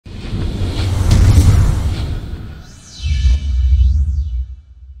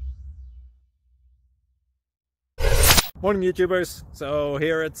Morning YouTubers. So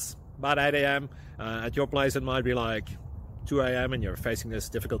here it's about 8 a.m. At your place it might be like 2 a.m. and you're facing this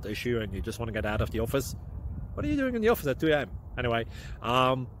difficult issue and you just want to get out of the office. What are you doing in the office at 2 a.m.? Anyway,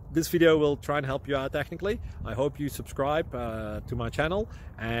 this video will try and help you out technically. I hope you subscribe to my channel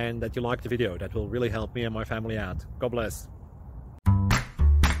and that you like the video. That will really help me and my family out. God bless.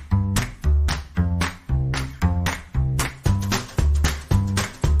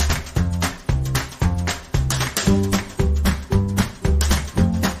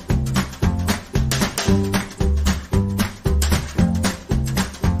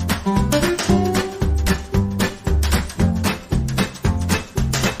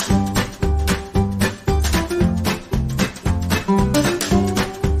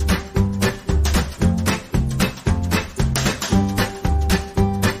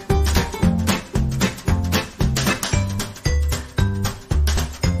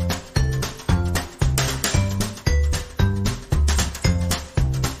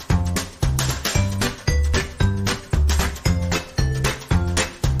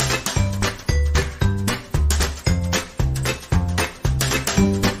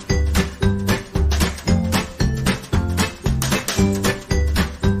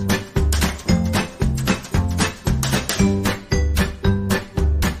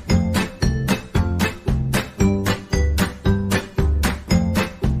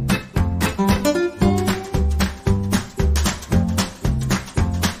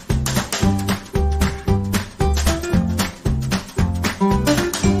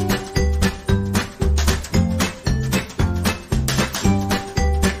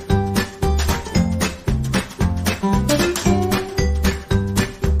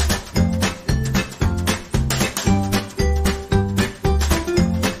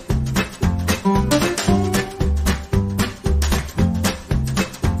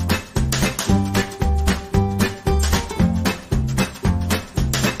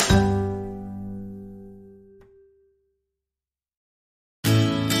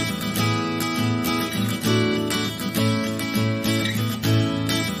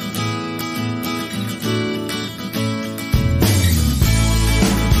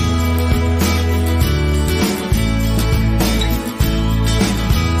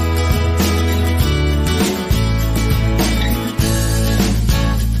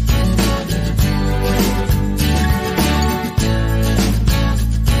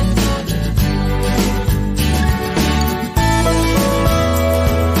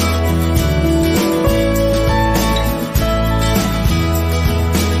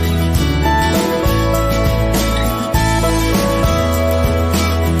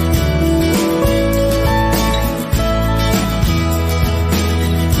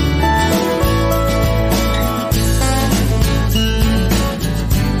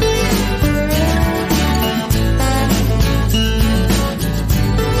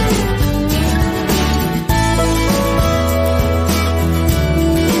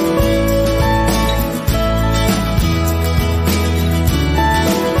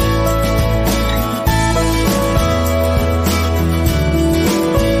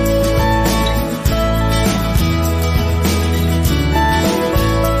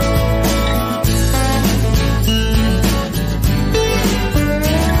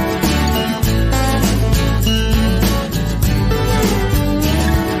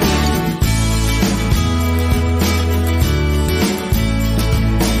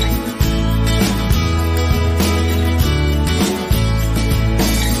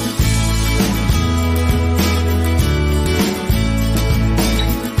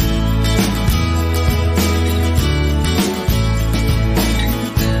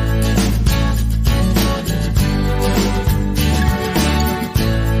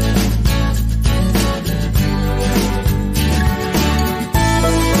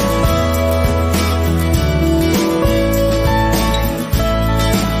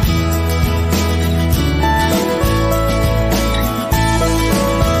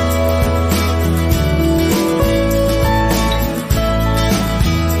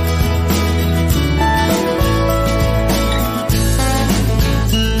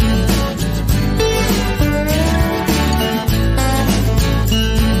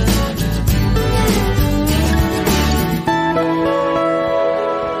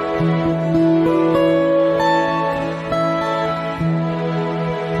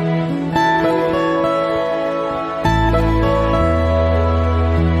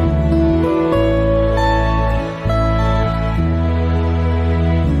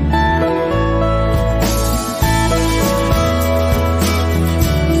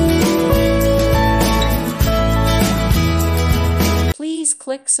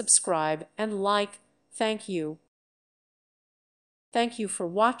 Click subscribe and like. Thank you. Thank you for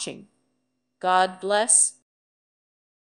watching. God bless